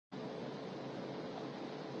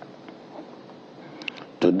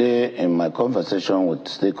Today, in my conversation with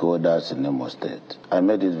stakeholders in Imo State, I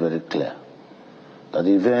made it very clear that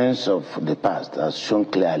the events of the past has shown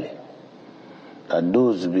clearly that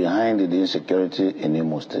those behind the insecurity in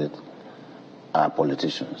Imo State are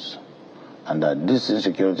politicians, and that this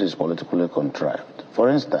insecurity is politically contrived. For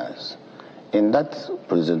instance, in that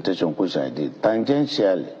presentation which I did,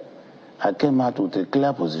 tangentially, I came out with a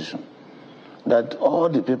clear position that all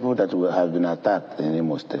the people that have been attacked in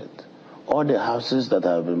Imo State, all the houses that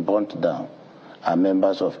have been burnt down, are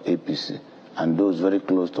members of APC and those very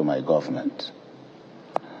close to my government.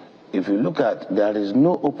 If you look at, there is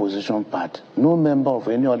no opposition party, no member of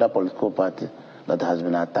any other political party that has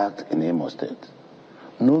been attacked in Imo State.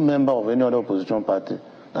 No member of any other opposition party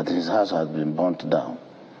that his house has been burnt down.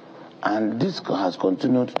 And this has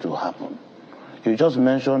continued to happen. You just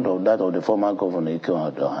mentioned of that of the former governor,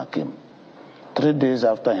 Ikedi Ohakim. 3 days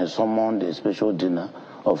after he summoned a special dinner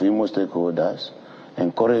of Imo stakeholders,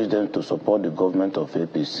 encouraged them to support the government of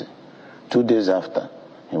APC. 2 days after,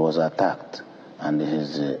 he was attacked and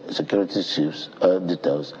his security chiefs,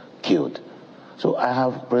 details, killed. So I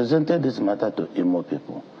have presented this matter to Imo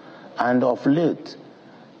people. And of late,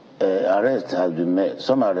 arrests have been made.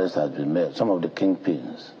 Some arrests have been made, some of the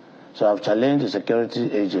kingpins. So I've challenged the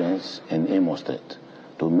security agents in Imo State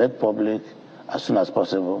to make public, as soon as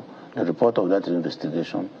possible, the report of that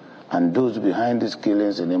investigation, and those behind these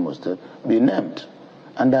killings in Imo State be named.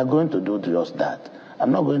 And they're going to do just that.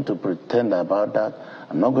 I'm not going to pretend about that.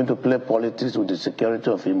 I'm not going to play politics with the security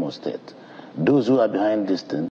of Imo State. Those who are behind this thing